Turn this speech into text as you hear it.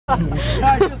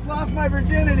I just lost my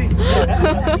virginity.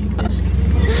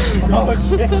 Oh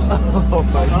shit. Oh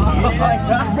my god.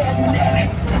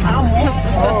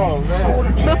 Oh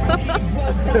man.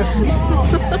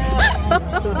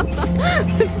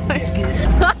 It's like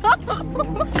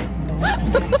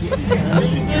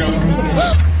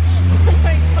oh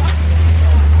my god.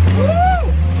 Woo!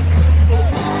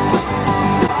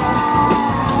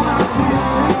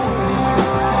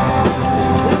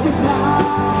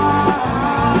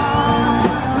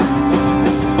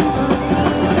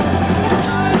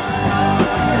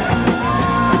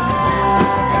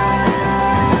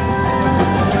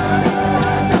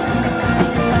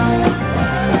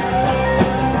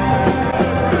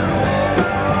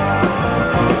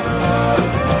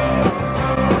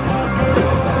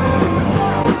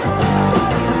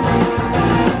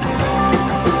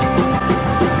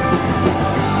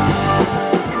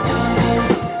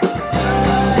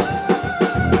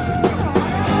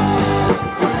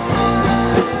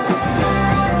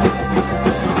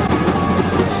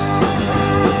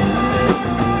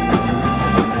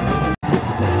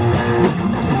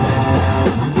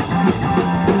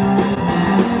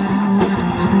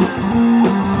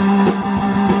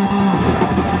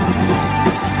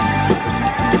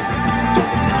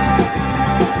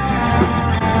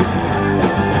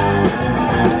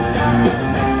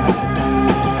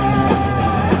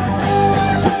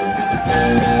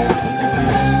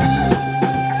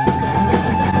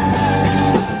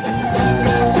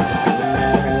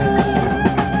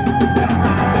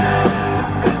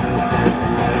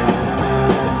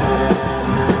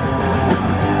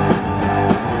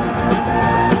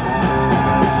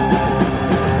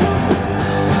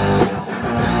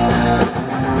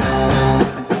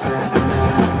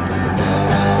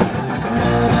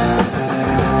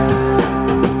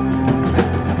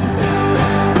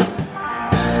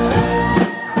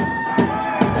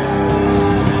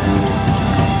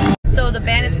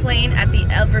 At the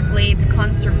Everglades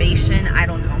conservation, I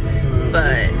don't know,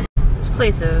 but this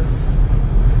place is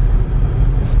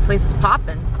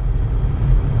popping.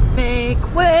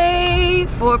 Make way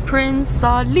for Prince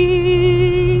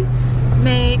Ali.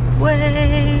 Make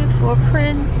way for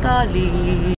Prince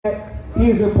Ali.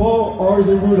 He is a Paul, R is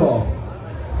a Rudolph.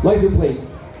 License plate.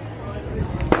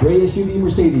 Gray SUV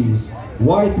Mercedes.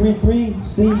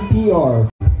 Y33CPR.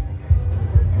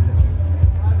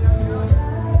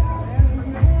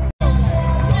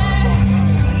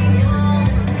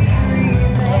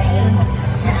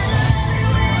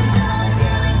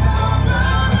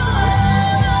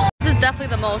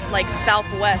 Definitely the most like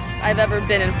southwest I've ever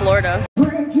been in Florida.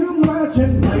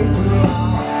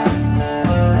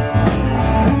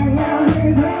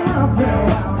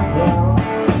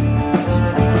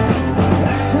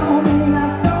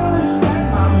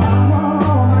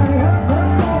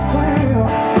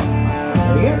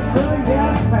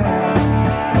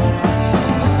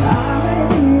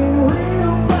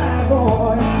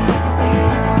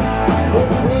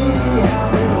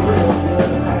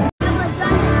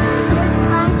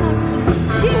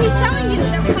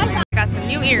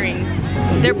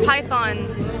 They're python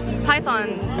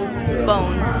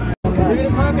bones.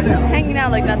 Just hanging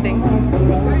out like nothing.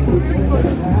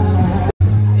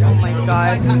 Oh my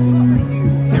god.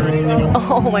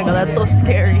 Oh my god, that's so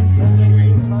scary.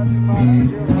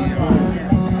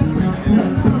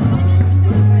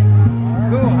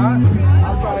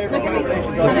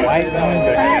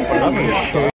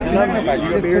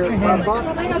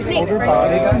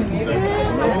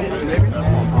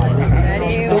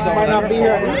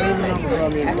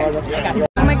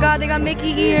 Oh my god, they got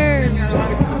Mickey ears.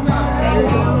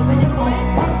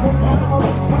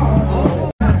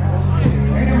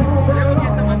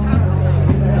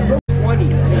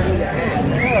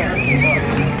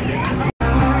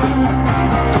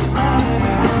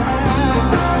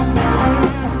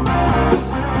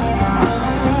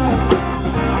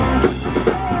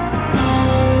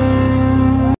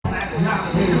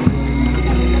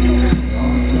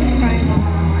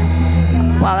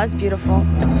 Wow, that's beautiful.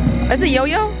 Is it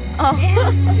yo-yo? Oh,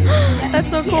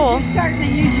 that's so cool. Kids are starting to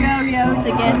use yo-yos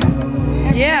again.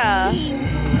 Yeah.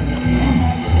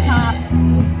 Tops.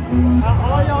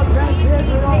 All y'all grandkids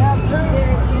who don't have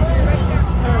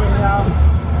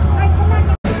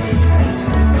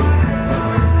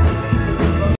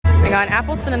I got an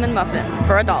apple cinnamon muffin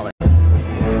for $1.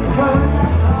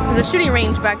 There's a shooting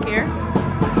range back here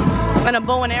and a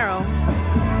bow and arrow.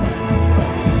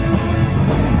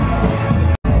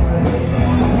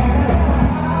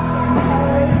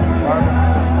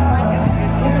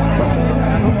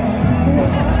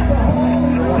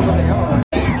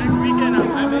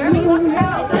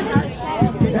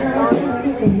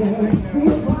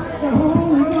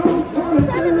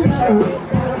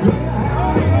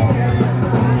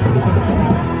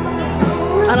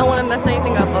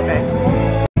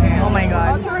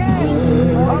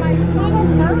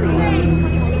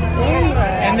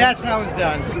 wish I was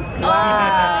done.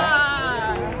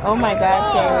 Oh my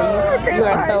God, Cherry, you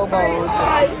are so bold.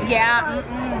 Yeah.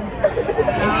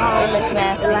 It looks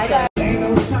nasty.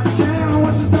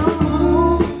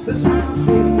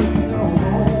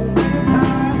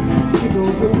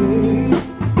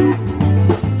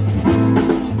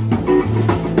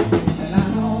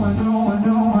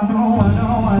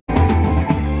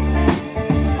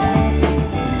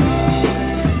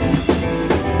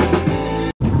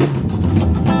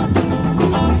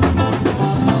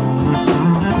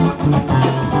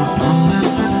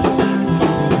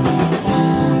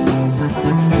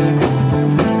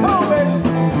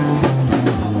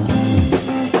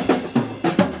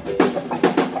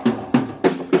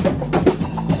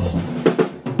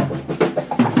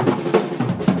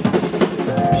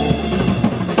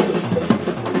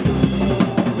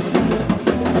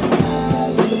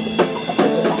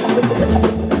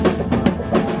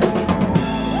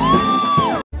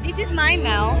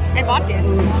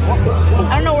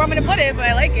 But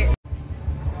I like it.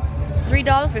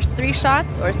 $3 for 3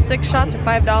 shots or 6 shots or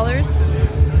 $5.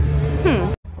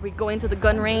 Are we going to the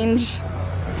gun range?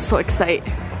 So excited.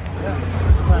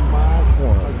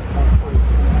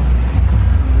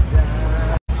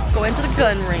 Going to the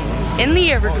gun range in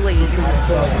the Everglades.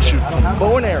 Shoot some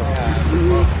bow and arrows.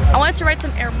 I wanted to ride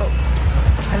some airboats.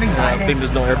 I think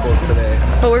there's no airboats today.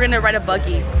 But we're gonna ride a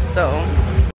buggy, so.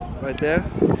 Right there?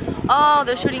 Oh,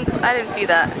 they're shooting. I didn't see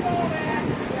that.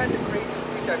 That's the craziest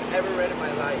speech I've ever read in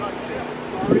my life.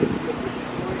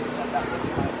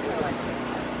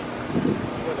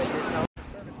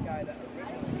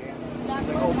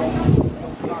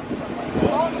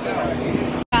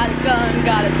 Got a gun,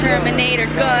 got a Terminator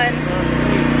gun.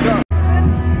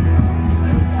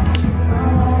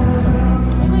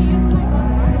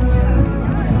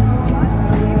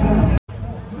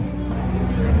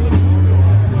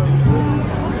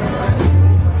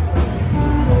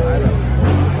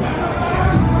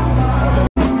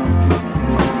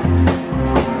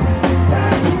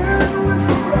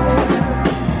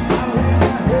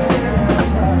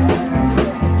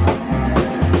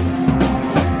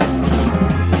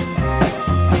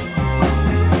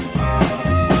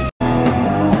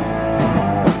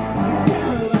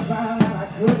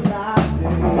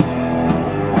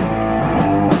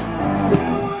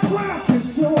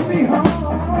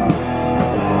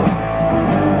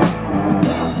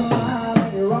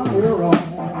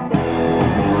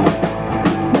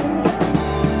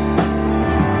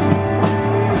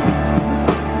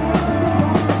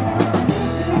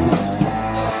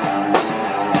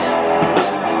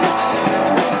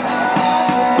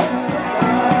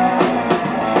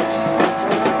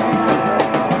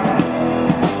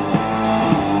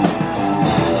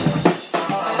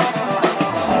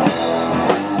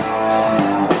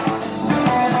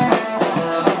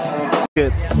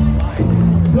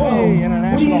 Hey,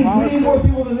 international we need more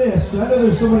people than this. I know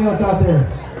there's somebody else out there.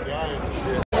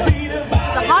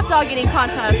 The hot dog eating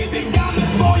contest.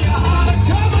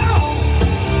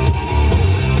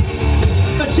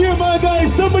 Cheer my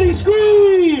guys, somebody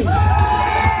scream!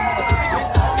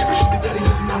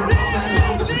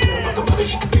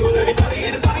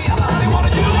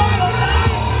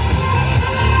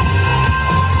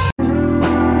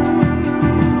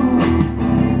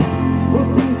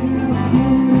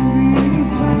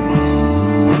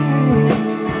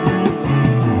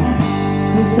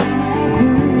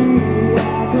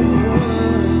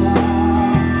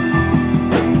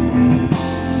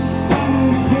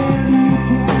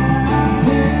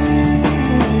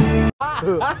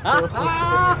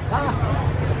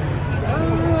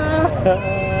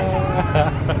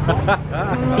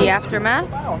 The aftermath.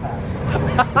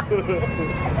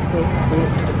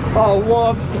 Oh,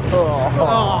 whoop.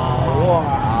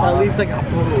 Oh, at least I got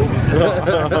boobs.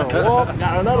 Whoop,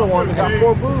 got another one. I got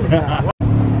 4 boobs now.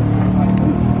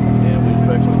 Yeah, we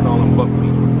affectionately call him Buggy.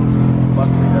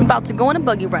 I'm about to go on a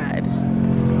buggy ride.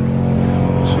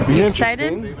 Should be You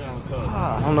excited?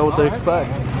 I don't know what to expect.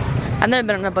 I've never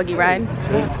been on a buggy ride.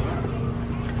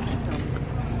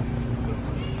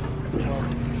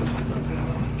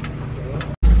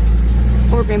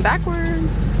 We're going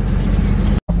backwards.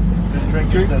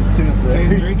 Drinking since Tuesday.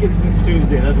 Been drinking since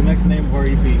Tuesday. That's the next name for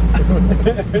EP.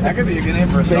 That could be a good name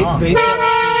for a song. Based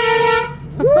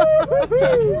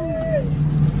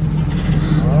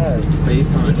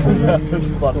on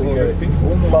about to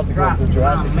go to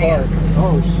Jurassic Park.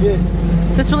 Oh shit.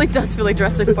 This really does feel like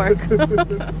Jurassic Park.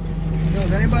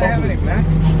 Does anybody have any Mac?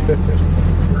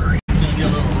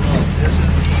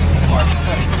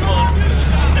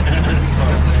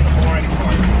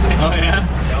 Oh yeah?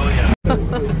 Oh yeah.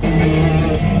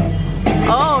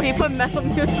 Oh, he They put metal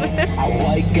music. I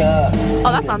wake up.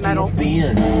 Oh, that's not metal.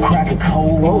 Crack a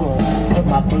cold one. Put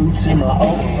my boots in my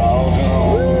overalls.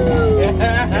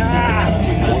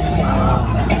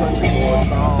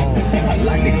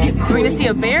 Are we gonna see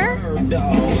a bear?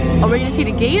 Are we gonna see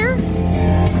the gator?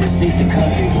 This is the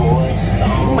country boy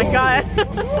song. Oh my god.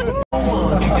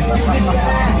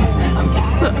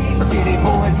 City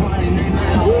boys running their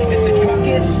mouth. If the truck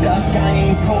gets stuck, I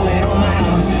ain't pulling them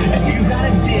out. If you got a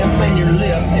dip in your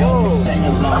lip, help me sing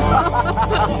along.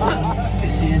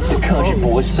 This is the country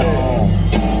boy song.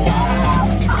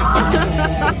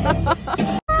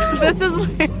 This is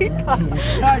like...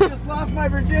 I just lost my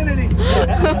virginity.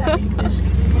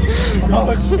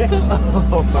 Oh shit.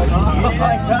 Oh my god.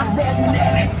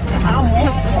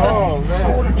 Oh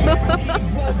man.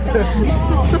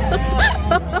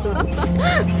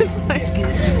 It's like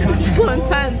so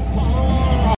intense.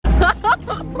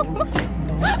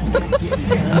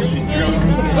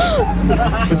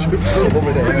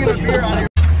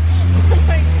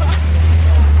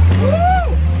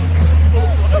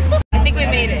 I think we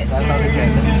made it. I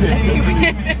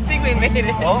think we made it.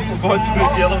 Oh, we're going to the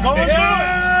yellow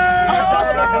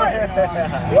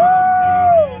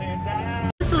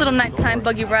Just a little nighttime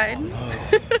buggy ride.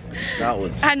 That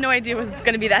was. I had no idea it was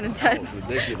gonna be that intense.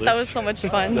 Ridiculous. That was so much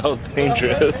fun. That was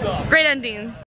dangerous. Great ending.